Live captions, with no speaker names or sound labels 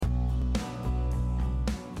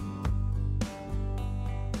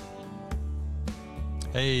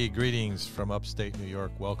Hey, greetings from upstate New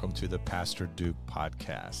York. Welcome to the Pastor Duke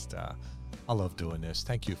podcast. I love doing this.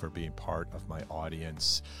 Thank you for being part of my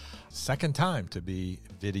audience. Second time to be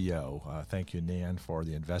video. Thank you, Nan, for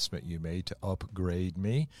the investment you made to upgrade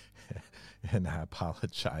me. And I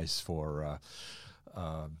apologize for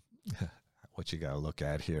what you got to look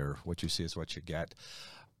at here. What you see is what you get.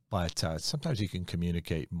 But sometimes you can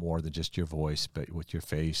communicate more than just your voice, but with your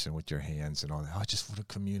face and with your hands and all that. I just want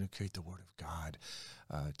to communicate the Word of God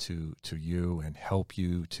to you and help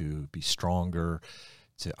you to be stronger,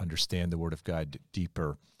 to understand the Word of God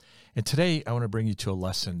deeper. And today I want to bring you to a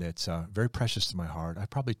lesson that's very precious to my heart. I've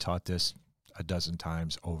probably taught this a dozen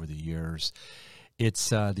times over the years. It's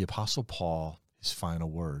the Apostle Paul, his final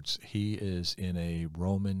words. He is in a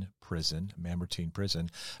Roman prison, Mamertine prison.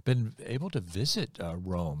 Been able to visit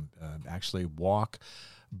Rome, actually walk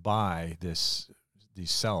by these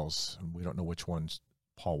cells. We don't know which ones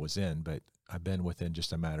Paul was in, but I've been within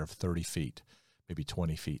just a matter of 30 feet, maybe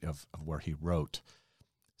 20 feet of where he wrote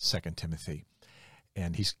 2 Timothy.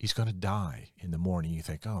 And he's going to die in the morning. You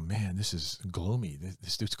think, oh man, this is gloomy.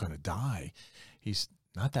 This dude's going to die. He's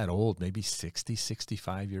not that old, maybe 60,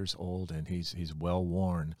 65 years old, and he's well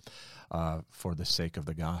worn for the sake of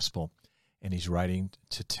the gospel. And he's writing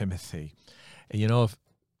to Timothy. And you know, if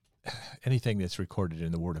anything that's recorded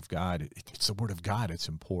in the Word of God, it's the Word of God, it's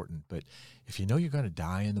important. But if you know you're going to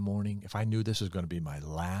die in the morning, if I knew this was going to be my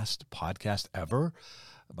last podcast ever,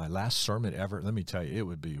 my last sermon ever, let me tell you, it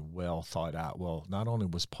would be well thought out. Well, not only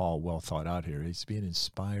was Paul well thought out here, he's being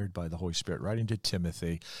inspired by the Holy Spirit, writing to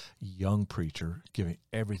Timothy, young preacher, giving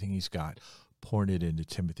everything he's got, pouring it into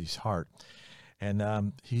Timothy's heart.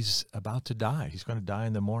 And he's about to die. He's going to die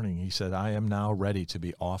in the morning. He said, I am now ready to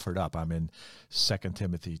be offered up. I'm in 2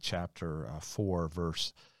 Timothy chapter 4,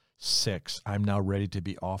 verse 6. I'm now ready to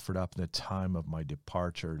be offered up in the time of my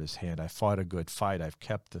departure at his hand. I fought a good fight. I've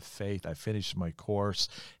kept the faith. I finished my course.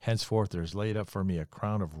 Henceforth, there's laid up for me a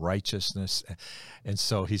crown of righteousness. And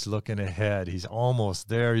so he's looking ahead. He's almost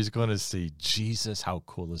there. He's going to see Jesus. How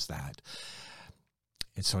cool is that?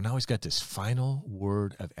 And so now he's got this final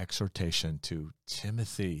word of exhortation to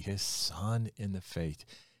Timothy, his son in the faith.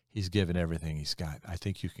 He's given everything he's got. I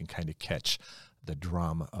think you can kind of catch the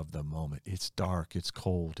drama of the moment. It's dark, it's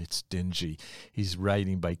cold, it's dingy. He's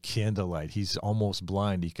writing by candlelight. He's almost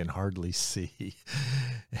blind. He can hardly see.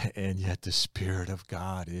 And yet the Spirit of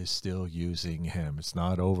God is still using him. It's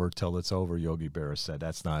not over till it's over, Yogi Berra said.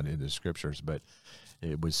 That's not in the scriptures, but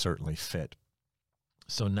it would certainly fit.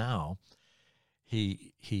 So now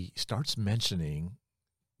he starts mentioning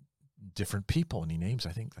different people, and he names,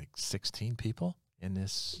 I think, like 16 people in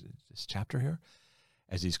this chapter here.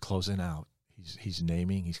 As he's closing out, he's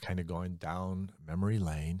naming, he's kind of going down memory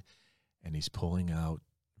lane, and he's pulling out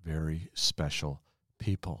very special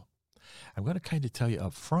people. I'm going to kind of tell you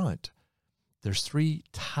up front, there's 3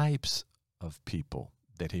 types of people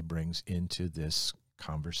that he brings into this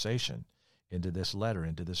conversation, into this letter,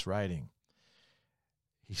 into this writing.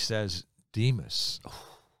 He says, Demas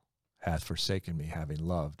hath forsaken me, having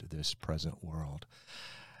loved this present world.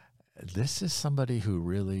 This is somebody who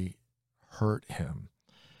really hurt him.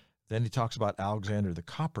 Then he talks about Alexander the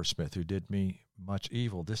coppersmith, who did me much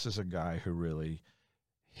evil. This is a guy who really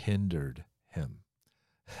hindered him.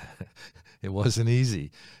 It wasn't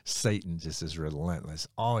easy. Satan just is relentless.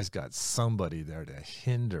 Always got somebody there to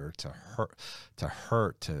hinder, to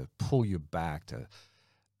hurt, to pull you back.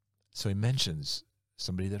 So he mentions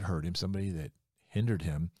somebody that hurt him, somebody that hindered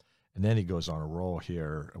him. And then he goes on a roll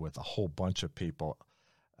here with a whole bunch of people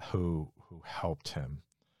who helped him.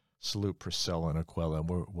 Salute Priscilla and Aquila, and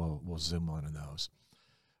we'll zoom on in those.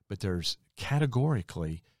 But there's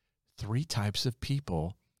categorically 3 types of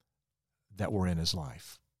people that were in his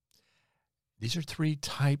life. These are 3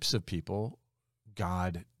 types of people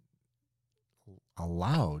God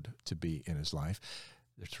allowed to be in his life.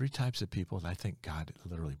 There's 3 types of people that I think God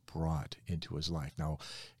literally brought into his life. Now,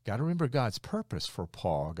 got to remember God's purpose for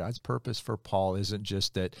Paul. God's purpose for Paul isn't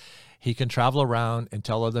just that he can travel around and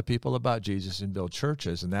tell other people about Jesus and build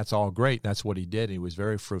churches, and that's all great. That's what he did. He was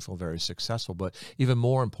very fruitful, very successful. But even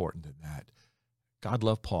more important than that, God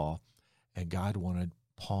loved Paul, and God wanted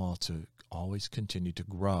Paul to always continue to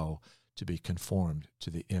grow, to be conformed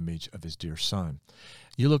to the image of his dear son.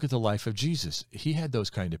 You look at the life of Jesus. He had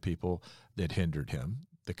those kind of people that hindered him,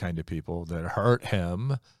 the kind of people that hurt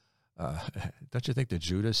him. Don't you think the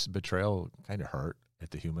Judas betrayal kind of hurt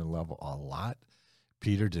at the human level a lot?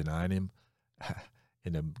 Peter denying him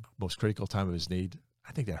in the most critical time of his need.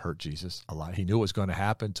 I think that hurt Jesus a lot. He knew it was going to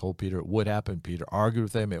happen, told Peter it would happen. Peter argued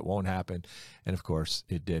with him, it won't happen. And, of course,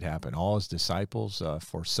 it did happen. All his disciples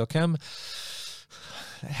forsook him.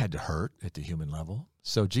 that had to hurt at the human level.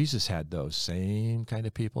 So Jesus had those same kind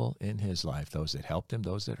of people in his life, those that helped him,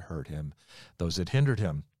 those that hurt him, those that hindered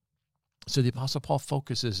him. So the Apostle Paul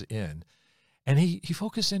focuses in, and he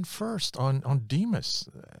focused in first on Demas,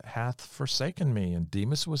 hath forsaken me. And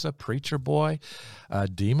Demas was a preacher boy.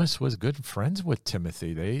 Demas was good friends with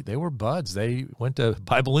Timothy. They were buds. They went to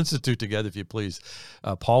Bible Institute together, if you please.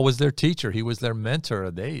 Paul was their teacher. He was their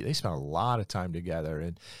mentor. They spent a lot of time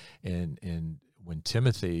together. And when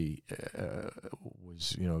Timothy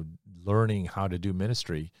was, learning how to do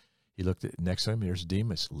ministry, he looked at next to him. Here's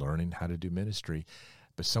Demas learning how to do ministry.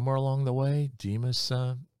 But somewhere along the way, Demas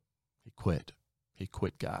he quit. He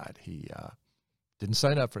quit God. He didn't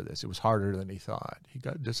sign up for this. It was harder than he thought. He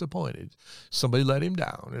got disappointed. Somebody let him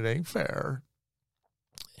down. It ain't fair.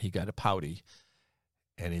 He got a pouty,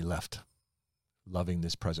 and he left, loving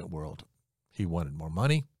this present world. He wanted more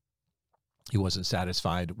money. He wasn't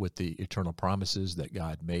satisfied with the eternal promises that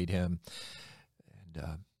God made him, and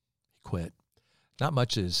he quit. Not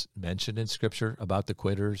much is mentioned in Scripture about the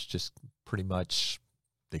quitters, just pretty much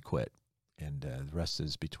they quit, and the rest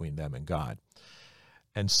is between them and God.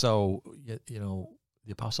 And so,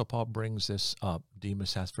 the Apostle Paul brings this up.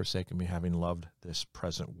 Demas hath forsaken me, having loved this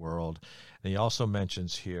present world. And he also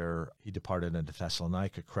mentions here, he departed into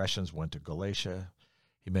Thessalonica. Crescens went to Galatia.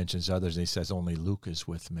 He mentions others, and he says, only Luke is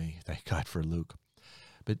with me. Thank God for Luke.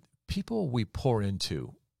 But people we pour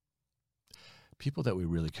into, people that we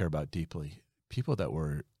really care about deeply, people that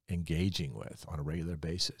we're engaging with on a regular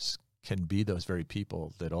basis, can be those very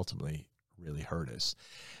people that ultimately really hurt us.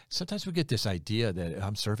 Sometimes we get this idea that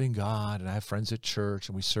I'm serving God and I have friends at church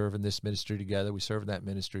and we serve in this ministry together, we serve in that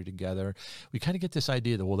ministry together. We kind of get this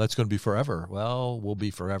idea that, well, that's going to be forever. Well, we'll be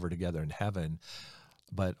forever together in heaven.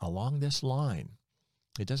 But along this line,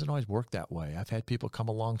 it doesn't always work that way. I've had people come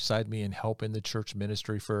alongside me and help in the church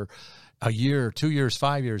ministry for a year, 2 years,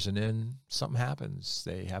 5 years, and then something happens.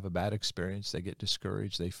 They have a bad experience. They get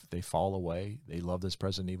discouraged. They fall away. They love this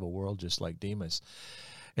present evil world just like Demas.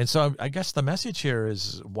 And so I guess the message here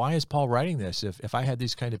is, why is Paul writing this? If I had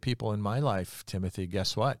these kind of people in my life, Timothy,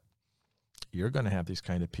 guess what? You're going to have these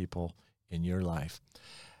kind of people in your life.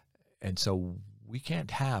 And so we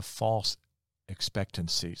can't have false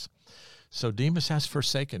expectancies. So Demas has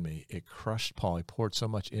forsaken me. It crushed Paul. He poured so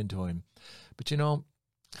much into him. But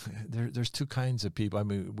there's two kinds of people. I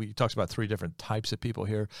mean, we talked about 3 different types of people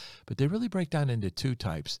here, but they really break down into 2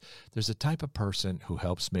 types. There's a type of person who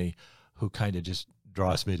helps me, who kind of just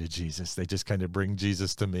draws me to Jesus. They just kind of bring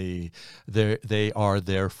Jesus to me. They are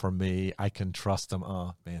there for me. I can trust them.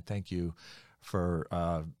 Oh, man, thank you for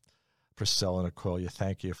Priscilla and Aquila.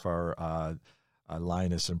 Thank you for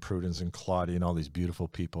Linus and Prudence and Claudia and all these beautiful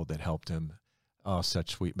people that helped him. Oh,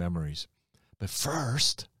 such sweet memories. But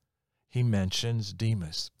first, he mentions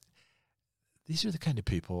Demas. These are the kind of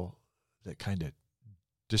people that kind of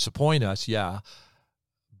disappoint us, yeah,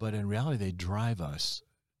 but in reality, they drive us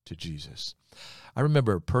to Jesus. I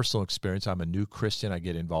remember a personal experience. I'm a new Christian. I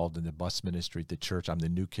get involved in the bus ministry at the church. I'm the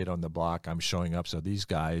new kid on the block. I'm showing up so these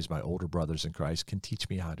guys, my older brothers in Christ, can teach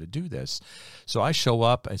me how to do this. So I show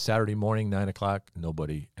up on Saturday morning, 9 o'clock.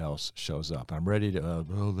 Nobody else shows up. I'm ready to,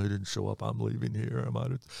 they didn't show up. I'm leaving here. I'm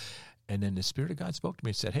out. And then the Spirit of God spoke to me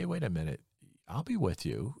and said, hey, wait a minute. I'll be with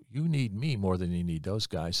you. You need me more than you need those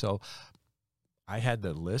guys. So I had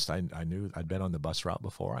the list. I knew I'd been on the bus route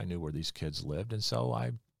before. I knew where these kids lived. And so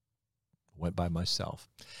I went by myself.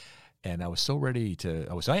 And I was so ready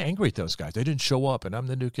I was angry at those guys. They didn't show up, and I'm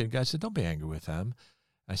the new kid. Guy said, don't be angry with them.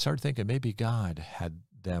 I started thinking maybe God had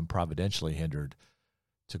them providentially hindered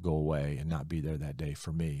to go away and not be there that day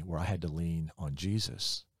for me, where I had to lean on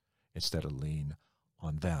Jesus instead of lean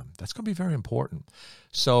on them. That's going to be very important.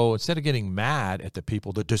 So instead of getting mad at the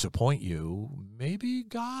people that disappoint you, maybe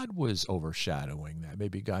God was overshadowing that.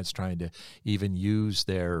 Maybe God's trying to even use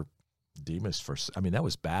their Demas that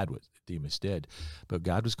was bad what Demas did, but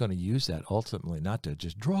God was going to use that ultimately not to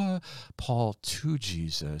just draw Paul to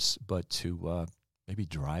Jesus, but to maybe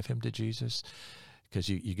drive him to Jesus, because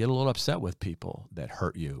you get a little upset with people that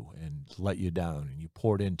hurt you and let you down and you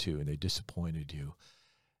poured into and they disappointed you.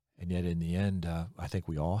 And yet in the end, I think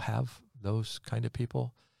we all have those kind of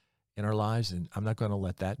people in our lives, and I'm not going to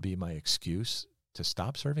let that be my excuse to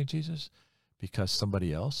stop serving Jesus because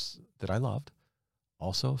somebody else that I loved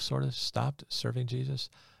also sort of stopped serving Jesus.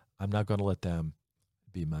 I'm not going to let them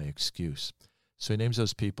be my excuse. So he names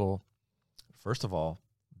those people, first of all,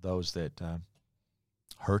 those that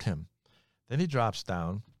hurt him. Then he drops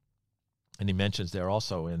down, and he mentions there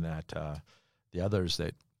also in that the others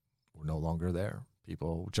that were no longer there.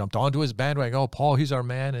 People jumped onto his bandwagon. Oh, Paul, he's our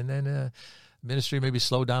man. And then ministry maybe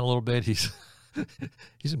slowed down a little bit. He's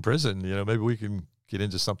in prison. Maybe we can get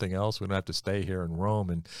into something else. We don't have to stay here in Rome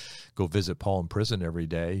and go visit Paul in prison every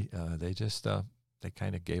day. They just they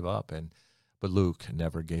kind of gave up, but Luke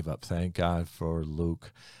never gave up. Thank God for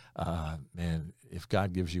Luke. Man, if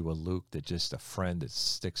God gives you a Luke, that just a friend that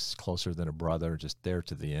sticks closer than a brother, just there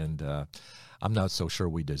to the end. I'm not so sure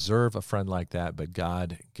we deserve a friend like that, but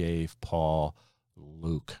God gave Paul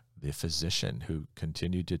Luke, the physician who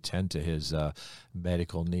continued to tend to his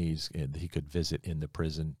medical needs, and he could visit in the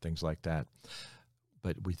prison, things like that.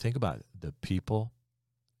 But we think about the people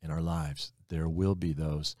in our lives. There will be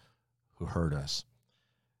those who hurt us.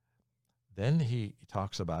 Then he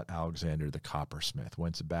talks about Alexander the coppersmith.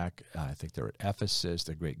 Went back, I think they're at Ephesus,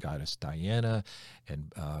 the great goddess Diana,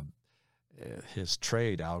 and his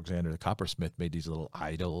trade, Alexander the coppersmith, made these little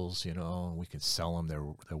idols, and we could sell them.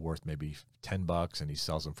 They're worth maybe $10, and he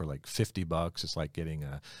sells them for like $50. It's like getting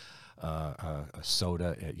a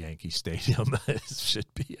soda at Yankee Stadium. It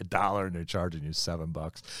should be $1, and they're charging you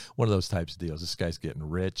 $7. One of those types of deals. This guy's getting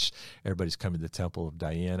rich. Everybody's coming to the temple of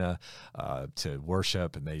Diana to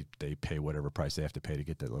worship, and they pay whatever price they have to pay to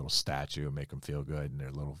get that little statue and make them feel good in their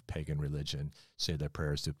little pagan religion, say their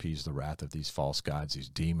prayers to appease the wrath of these false gods, these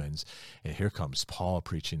demons. And here comes Paul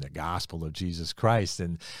preaching the gospel of Jesus Christ.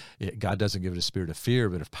 And God doesn't give it a spirit of fear,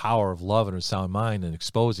 but of power, of love, and a sound mind, and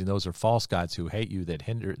exposing those are false gods who hate you, that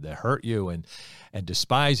hurt you and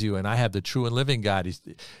despise you. And I have the true and living God.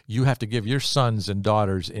 You have to give your sons and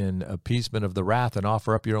daughters in appeasement of the wrath and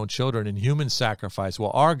offer up your own children in human sacrifice.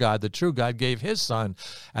 Well, our God, the true God, gave his son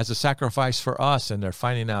as a sacrifice for us. And they're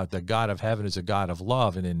finding out the God of heaven is a God of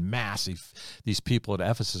love. And in mass, these people at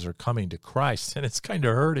Ephesus are coming to Christ. And it's kind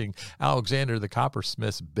of hurting Alexander the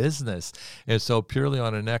coppersmith's business. And so purely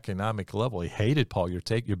on an economic level, he hated Paul.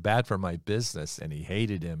 You're bad for my business. And he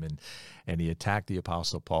hated him. And he attacked the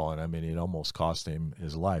Apostle Paul. And I mean, it almost cost him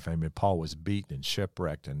his life. I mean, Paul was beaten and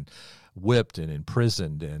shipwrecked and whipped and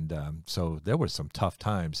imprisoned. And so there were some tough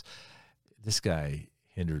times. This guy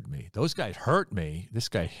hindered me. Those guys hurt me. This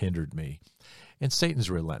guy hindered me. And Satan's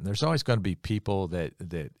relentless. There's always going to be people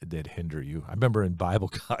that hinder you. I remember in Bible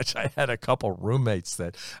college, I had a couple roommates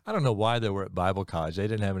that, I don't know why they were at Bible college. They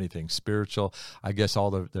didn't have anything spiritual. I guess all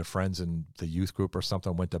their friends in the youth group or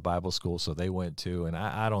something went to Bible school, so they went too. And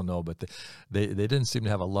I don't know, but they didn't seem to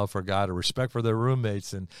have a love for God or respect for their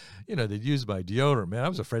roommates. And, they'd use my deodorant. Man, I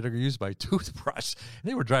was afraid they'd use my toothbrush.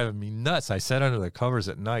 And they were driving me nuts. I sat under the covers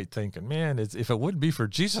at night thinking, man, if it wouldn't be for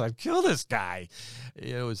Jesus, I'd kill this guy.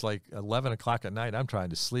 It was like 11 o'clock at night. I'm trying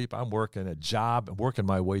to sleep. I'm working a job, working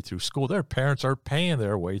my way through school. Their parents are paying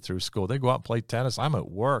their way through school. They go out and play tennis. I'm at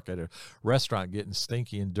work at a restaurant getting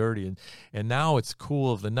stinky and dirty. And now it's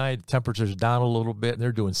cool of the night. The temperature's down a little bit, and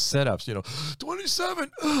they're doing sit-ups,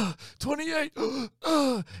 27, 28,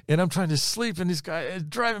 and I'm trying to sleep, and this guy is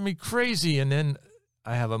driving me crazy. And then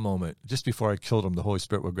I have a moment. Just before I killed him, the Holy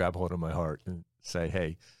Spirit would grab hold of my heart and say,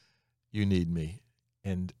 hey, you need me.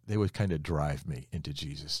 And they would kind of drive me into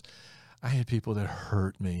Jesus. I had people that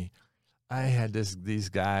hurt me. I had these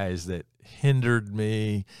guys that hindered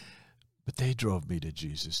me, but they drove me to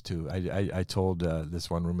Jesus too. I told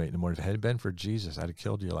this one roommate in the morning, if it hadn't been for Jesus, I'd have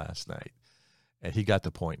killed you last night. And he got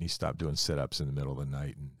the point, and he stopped doing sit-ups in the middle of the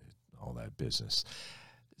night and all that business.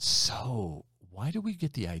 So why do we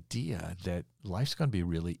get the idea that life's going to be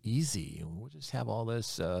really easy and we'll just have all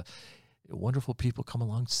this wonderful people come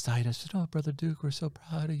alongside us? Oh, Brother Duke, we're so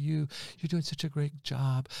proud of you. You're doing such a great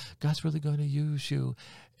job. God's really going to use you.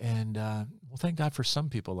 And well, thank God for some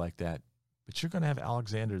people like that. But you're going to have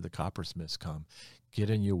Alexander the coppersmith come, get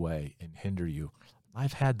in your way and hinder you.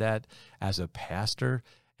 I've had that as a pastor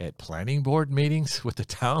at planning board meetings with the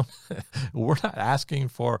town. We're not asking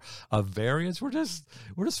for a variance. We're just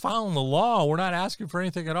following the law. We're not asking for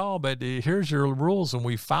anything at all, but here's your rules, and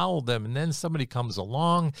we followed them. And then somebody comes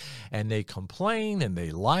along and they complain and they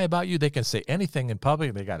lie about you. They can say anything in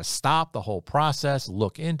public. They got to stop the whole process,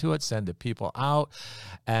 look into it, send the people out.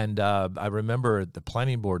 And I remember at the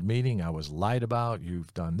planning board meeting, I was lied about.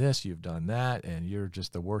 You've done this, you've done that, and you're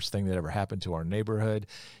just the worst thing that ever happened to our neighborhood,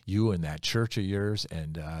 you and that church of yours.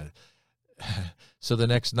 And so the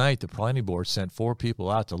next night, the planning board sent 4 people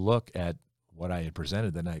out to look at what I had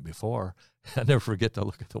presented the night before. I'll never forget to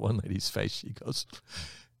look at the one lady's face. She goes,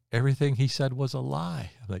 everything he said was a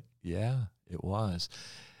lie. I'm like, yeah, it was.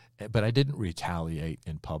 But I didn't retaliate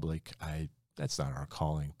in public. That's not our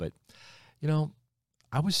calling. But,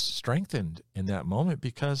 I was strengthened in that moment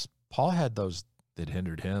because Paul had those that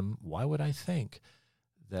hindered him. Why would I think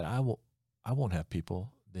that I won't have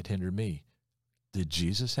people that hinder me? Did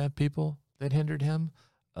Jesus have people that hindered him?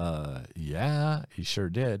 Yeah, he sure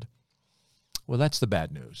did. Well, that's the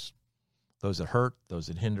bad news. Those that hurt, those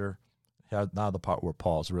that hinder. Now the part where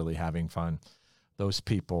Paul's really having fun. those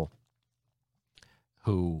people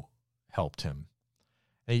who helped him.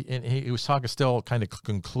 And he was talking, still kind of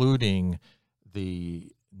concluding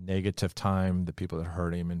the negative time, the people that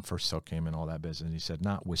hurt him and forsook him and all that business. He said,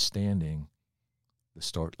 notwithstanding,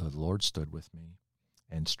 the Lord stood with me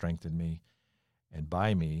and strengthened me, and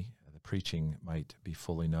by me the preaching might be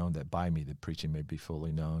fully known, that by me the preaching may be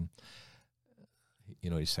fully known.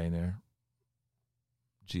 You know what he's saying there?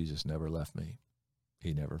 Jesus never left me.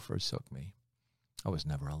 He never forsook me. I was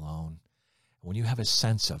never alone. When you have a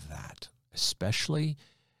sense of that, especially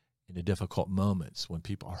in the difficult moments when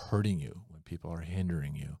people are hurting you, when people are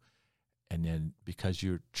hindering you, and then because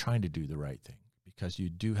you're trying to do the right thing, because you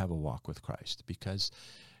do have a walk with Christ, because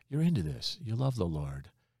you're into this, you love the Lord,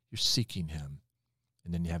 you're seeking him,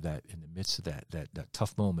 and then you have that in the midst of that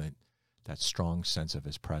tough moment, that strong sense of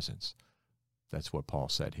his presence. That's what Paul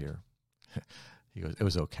said here. He goes, it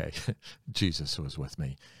was okay. Jesus was with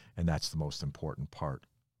me, and that's the most important part.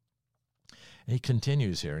 And he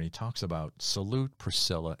continues here, and he talks about salute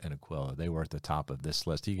Priscilla and Aquila. They were at the top of this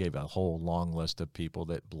list. He gave a whole long list of people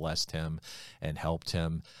that blessed him and helped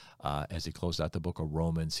him as he closed out the book of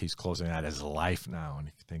Romans. He's closing out his life now, and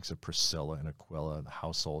he thinks of Priscilla and Aquila, the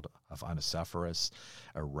household of Onesiphorus,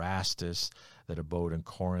 Erastus, that abode in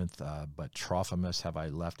Corinth, but Trophimus have I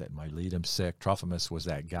left at Miletum sick. Trophimus was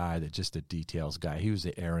that guy, that just the details guy. He was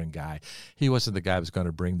the errand guy. He wasn't the guy who was going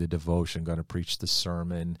to bring the devotion, going to preach the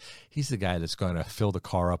sermon. He's the guy that's going to fill the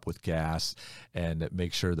car up with gas and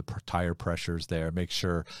make sure the tire pressure's there, make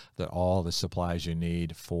sure that all the supplies you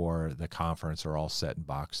need for the conference are all set and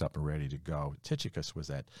boxed up and ready to go. Tychicus was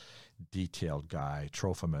that detailed guy.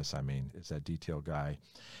 Trophimus, is that detailed guy.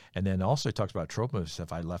 And then also he talks about Trophimus,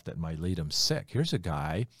 if I left at Miletum sick. Here's a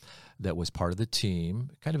guy that was part of the team,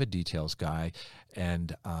 kind of a details guy,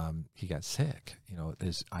 and he got sick. You know,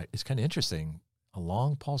 it's kind of interesting.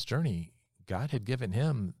 Along Paul's journey, God had given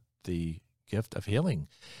him the gift of healing.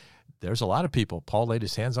 There's a lot of people, Paul laid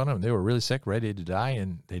his hands on them, they were really sick, ready to die,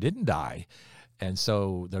 and they didn't die. And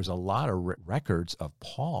so there's a lot of records of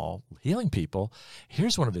Paul healing people.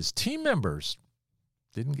 Here's one of his team members,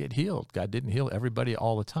 didn't get healed. God didn't heal everybody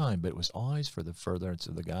all the time, but it was always for the furtherance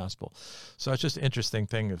of the gospel. So it's just an interesting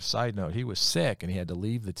thing. Of side note, he was sick and he had to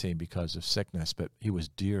leave the team because of sickness, but he was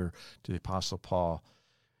dear to the Apostle Paul.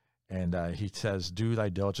 And he says, do thy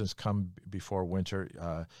diligence, come before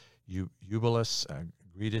winter. Eubulus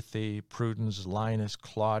greeteth thee, Prudence, Linus,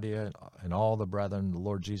 Claudia, and all the brethren. The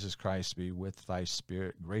Lord Jesus Christ be with thy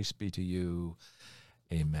spirit. Grace be to you.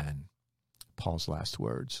 Amen. Paul's last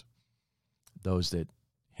words. Those that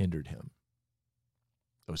hindered him,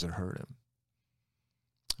 those that hurt him.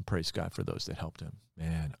 And praise God for those that helped him.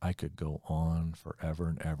 Man, I could go on forever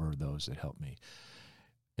and ever, those that helped me.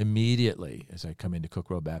 Immediately, as I come into Cook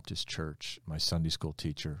Road Baptist Church, my Sunday school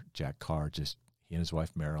teacher, Jack Carr, he and his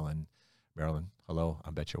wife, Marilyn, hello, I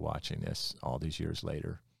bet you're watching this all these years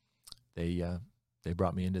later. They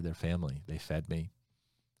brought me into their family. They fed me,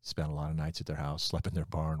 spent a lot of nights at their house, slept in their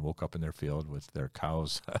barn, woke up in their field with their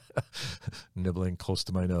cows nibbling close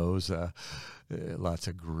to my nose. Lots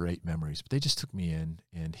of great memories. But they just took me in,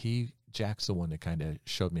 and Jack's the one that kind of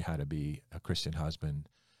showed me how to be a Christian husband,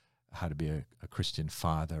 how to be a Christian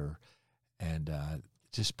father, and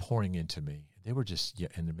just pouring into me. They were just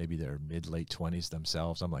in maybe their mid-late 20s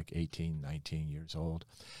themselves. I'm like 18, 19 years old.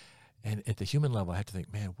 And at the human level, I had to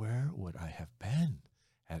think, man, where would I have been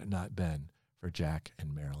had it not been for Jack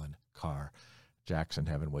and Marilyn Carr? Jack's in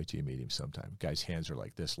heaven. Wait till you meet him sometime. Guy's hands are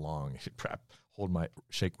like this long. He'd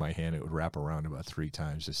shake my hand. It would wrap around about 3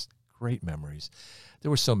 times. Just great memories.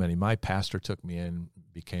 There were so many. My pastor took me in,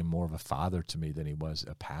 became more of a father to me than he was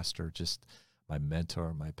a pastor, just my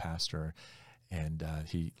mentor, my pastor. And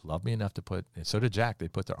he loved me enough to and so did Jack. They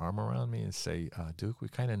put their arm around me and say, Duke, we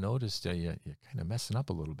kind of noticed you're kind of messing up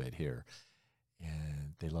a little bit here.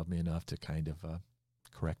 And they loved me enough to kind of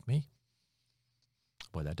correct me.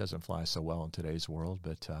 Boy, that doesn't fly so well in today's world,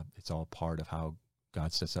 but it's all part of how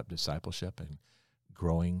God sets up discipleship and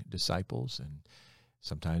growing disciples. And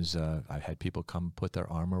sometimes I've had people come put their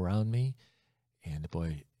arm around me and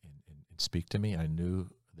speak to me. I knew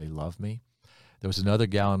they loved me. There was another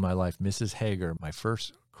gal in my life, Mrs. Hager, my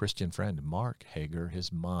first Christian friend, Mark Hager,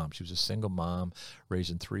 his mom. She was a single mom,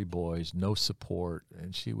 raising 3 boys, no support,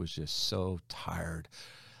 and she was just so tired,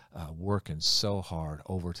 working so hard,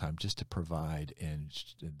 overtime, just to provide, and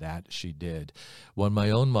that she did. When my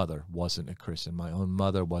own mother wasn't a Christian, my own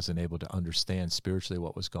mother wasn't able to understand spiritually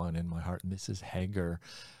what was going on in my heart, Mrs. Hager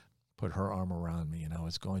put her arm around me, and I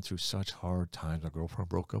was going through such hard times. My girlfriend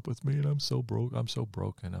broke up with me, and I'm so broken,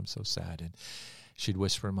 I'm so sad. And she'd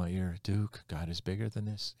whisper in my ear, Duke, God is bigger than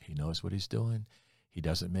this. He knows what he's doing. He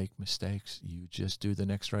doesn't make mistakes. You just do the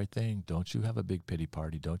next right thing. Don't you have a big pity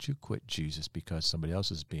party. Don't you quit Jesus because somebody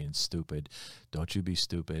else is being stupid. Don't you be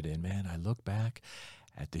stupid. And man, I look back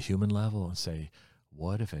at the human level and say,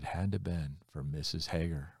 what if it hadn't have been for Mrs.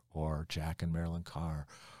 Hager or Jack and Marilyn Carr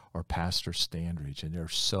or Pastor Standridge? And there are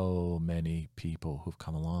so many people who've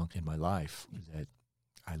come along in my life that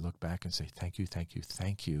I look back and say, thank you, thank you,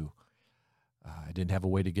 thank you. I didn't have a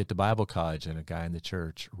way to get to Bible college, and a guy in the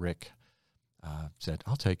church, Rick, said,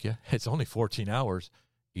 I'll take you. It's only 14 hours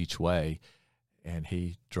each way. And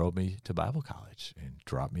he drove me to Bible college and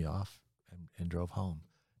dropped me off and drove home.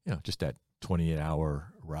 Just that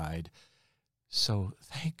 28-hour ride. So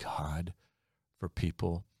thank God for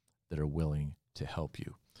people that are willing to help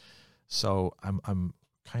you. So I'm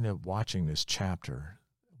kind of watching this chapter.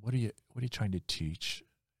 What are you trying to teach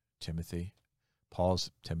Timothy?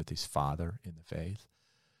 Paul's Timothy's father in the faith.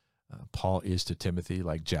 Paul is to Timothy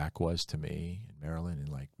like Jack was to me, and Marilyn, and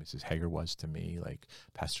like Mrs. Hager was to me, like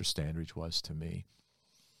Pastor Standridge was to me.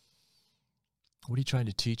 What are you trying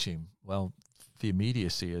to teach him? Well, the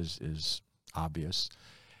immediacy is obvious.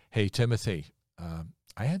 Hey, Timothy,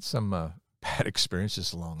 I had some bad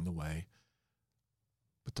experiences along the way,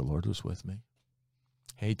 but the Lord was with me.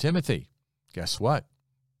 Hey, Timothy, guess what?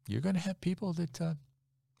 You're going to have people that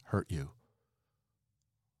hurt you.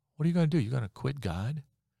 What are you going to do? You're going to quit God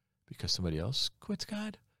because somebody else quits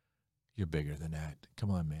God? You're bigger than that.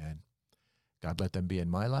 Come on, man. God let them be in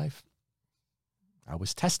my life. I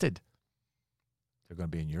was tested. They're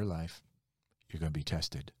going to be in your life. You're going to be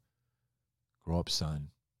tested. Grow up, son.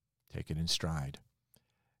 Take it in stride.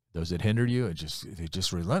 Those that hinder you, they're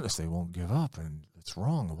just relentless. They won't give up, and it's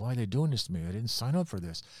wrong. Why are they doing this to me? I didn't sign up for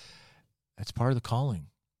this. That's part of the calling.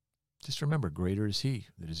 Just remember, greater is he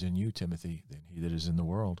that is in you, Timothy, than he that is in the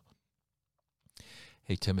world.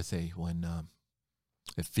 Hey, Timothy, when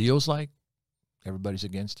it feels like everybody's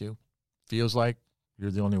against you, feels like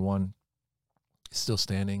you're the only one still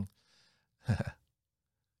standing,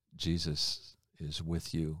 Jesus is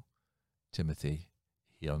with you, Timothy.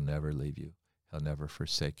 He'll never leave you. He'll never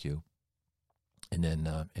forsake you. And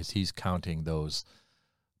then as he's counting those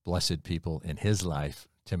blessed people in his life,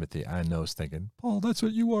 Timothy, I know, is thinking, Paul, that's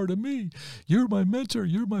what you are to me. You're my mentor.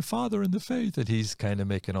 You're my father in the faith. And he's kind of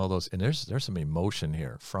making all those. And there's some emotion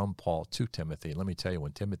here from Paul to Timothy. And let me tell you,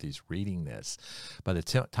 when Timothy's reading this, by the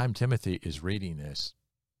time Timothy is reading this,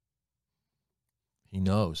 he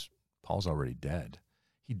knows Paul's already dead.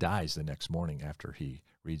 He dies the next morning after he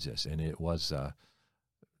reads this. And it was,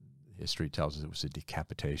 history tells us it was a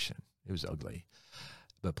decapitation. It was ugly.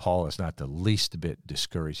 But Paul is not the least bit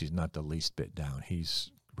discouraged. He's not the least bit down.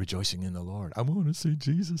 He's rejoicing in the Lord. I'm going to see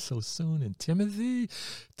Jesus so soon. And Timothy,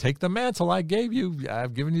 take the mantle I gave you.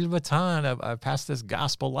 I've given you the baton. I've passed this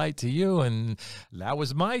gospel light to you, and that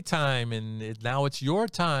was my time, and now it's your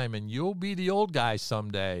time, and you'll be the old guy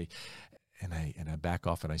someday. And I back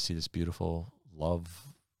off, and I see this beautiful love,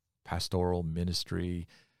 pastoral ministry,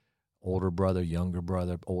 older brother, younger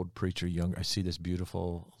brother, old preacher, younger. I see this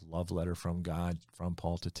beautiful love letter from God, from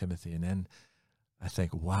Paul to Timothy. And then I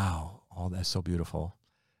think, wow, all that's so beautiful.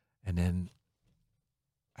 And then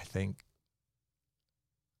I think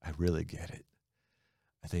I really get it.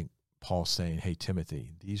 I think Paul's saying, hey,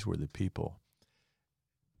 Timothy, these were the people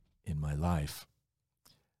in my life.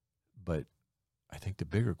 But I think the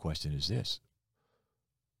bigger question is this: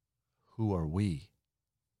 who are we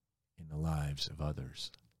in the lives of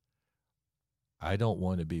others? I don't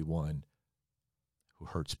want to be one who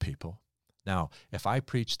hurts people. Now, if I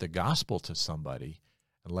preach the gospel to somebody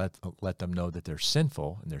and let them know that they're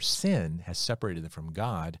sinful and their sin has separated them from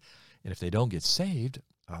God, and if they don't get saved,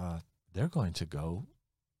 they're going to go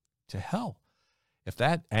to hell. If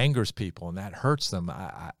that angers people and that hurts them,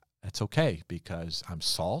 it's okay, because I'm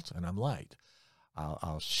salt and I'm light.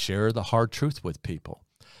 I'll share the hard truth with people,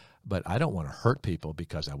 but I don't want to hurt people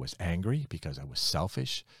because I was angry, because I was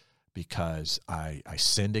selfish, because I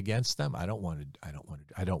sinned against them. I don't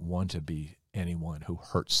want to be anyone who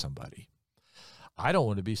hurts somebody. I don't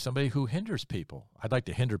want to be somebody who hinders people. I'd like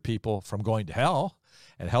to hinder people from going to hell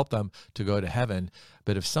and help them to go to heaven.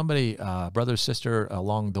 But if somebody, brother or sister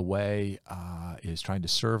along the way, is trying to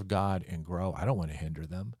serve God and grow, I don't want to hinder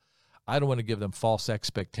them. I don't want to give them false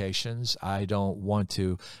expectations. I don't want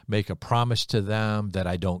to make a promise to them that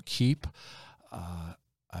I don't keep.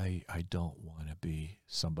 I don't want to be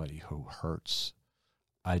somebody who hurts.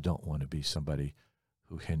 I don't want to be somebody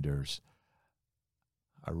who hinders.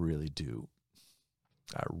 I really do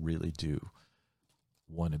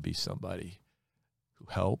want to be somebody who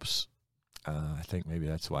helps. I think maybe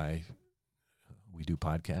that's why we do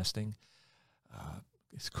podcasting.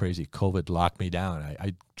 It's crazy. COVID locked me down.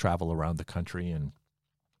 I travel around the country, and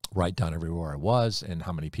write down everywhere I was and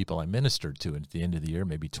how many people I ministered to. And at the end of the year,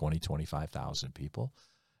 maybe 20, 25,000 people.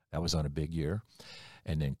 That was on a big year.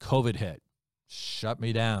 And then COVID hit, shut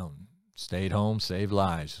me down, stayed home, saved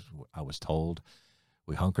lives. I was told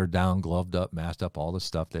we hunkered down, gloved up, masked up, all the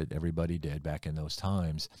stuff that everybody did back in those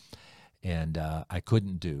times. And I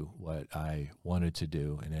couldn't do what I wanted to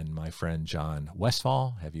do. And then my friend John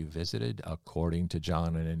Westfall, have you visited, according to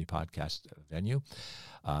John, in any podcast venue?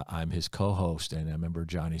 I'm his co-host. And I remember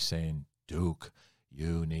Johnny saying, Duke,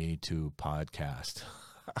 you need to podcast.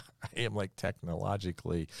 I am like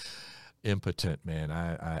technologically impotent, man.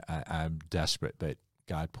 I'm desperate. But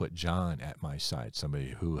God put John at my side,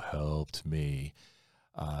 somebody who helped me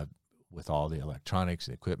with all the electronics,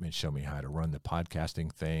 the equipment, show me how to run the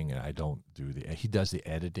podcasting thing. And I don't do he does the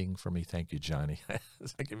editing for me. Thank you, Johnny.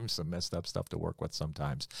 I give him some messed up stuff to work with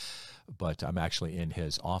sometimes, but I'm actually in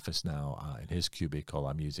his office now, in his cubicle.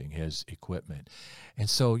 I'm using his equipment. And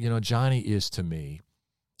so, Johnny is to me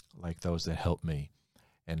like those that help me.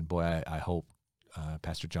 And boy, I hope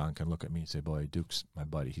Pastor John can look at me and say, boy, Duke's my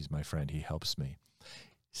buddy. He's my friend. He helps me.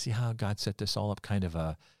 See how God set this all up, kind of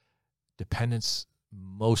a dependence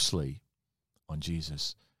mostly on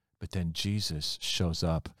Jesus, but then Jesus shows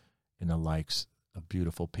up in the likes of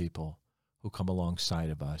beautiful people who come alongside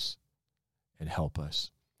of us and help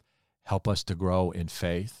us to grow in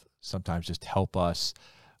faith. Sometimes just help us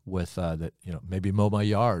with maybe mow my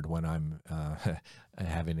yard when I'm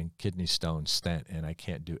having a kidney stone stent and I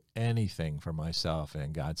can't do anything for myself,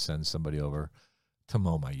 and God sends somebody over to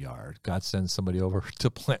mow my yard. God sends somebody over to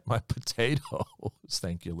plant my potatoes.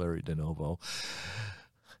 Thank you, Larry DeNovo.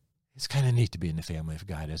 It's kind of neat to be in the family of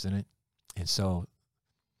God, isn't it? And so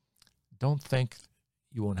don't think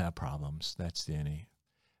you won't have problems. That's the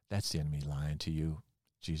enemy lying to you.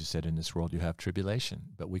 Jesus said, in this world you have tribulation,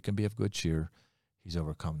 but we can be of good cheer. He's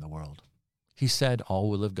overcome the world. He said, all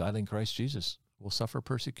who live godly in Christ Jesus will suffer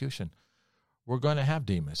persecution. We're going to have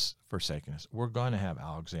Demas forsaking us. We're going to have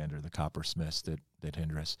Alexander, the coppersmith that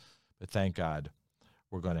hinder us. But thank God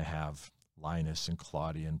we're going to have Linus and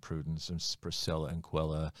Claudia and Prudence and Priscilla and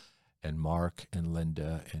Quilla and Mark and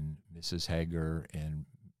Linda and Mrs. Hager and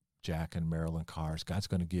Jack and Marilyn Cars. God's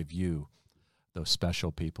going to give you those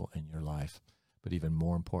special people in your life. But even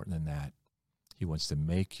more important than that, he wants to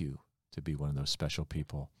make you to be one of those special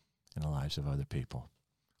people in the lives of other people.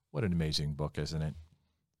 What an amazing book, isn't it?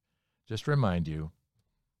 Just remind you,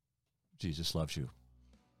 Jesus loves you.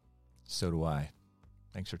 So do I.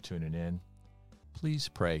 Thanks for tuning in. Please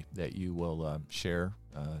pray that you will share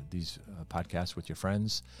these podcasts with your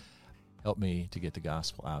friends. Help me to get the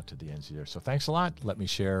gospel out to the ends of the earth. So thanks a lot. Let me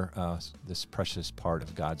share this precious part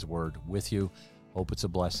of God's word with you. Hope it's a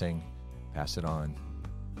blessing. Pass it on.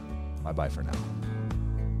 Bye-bye for now.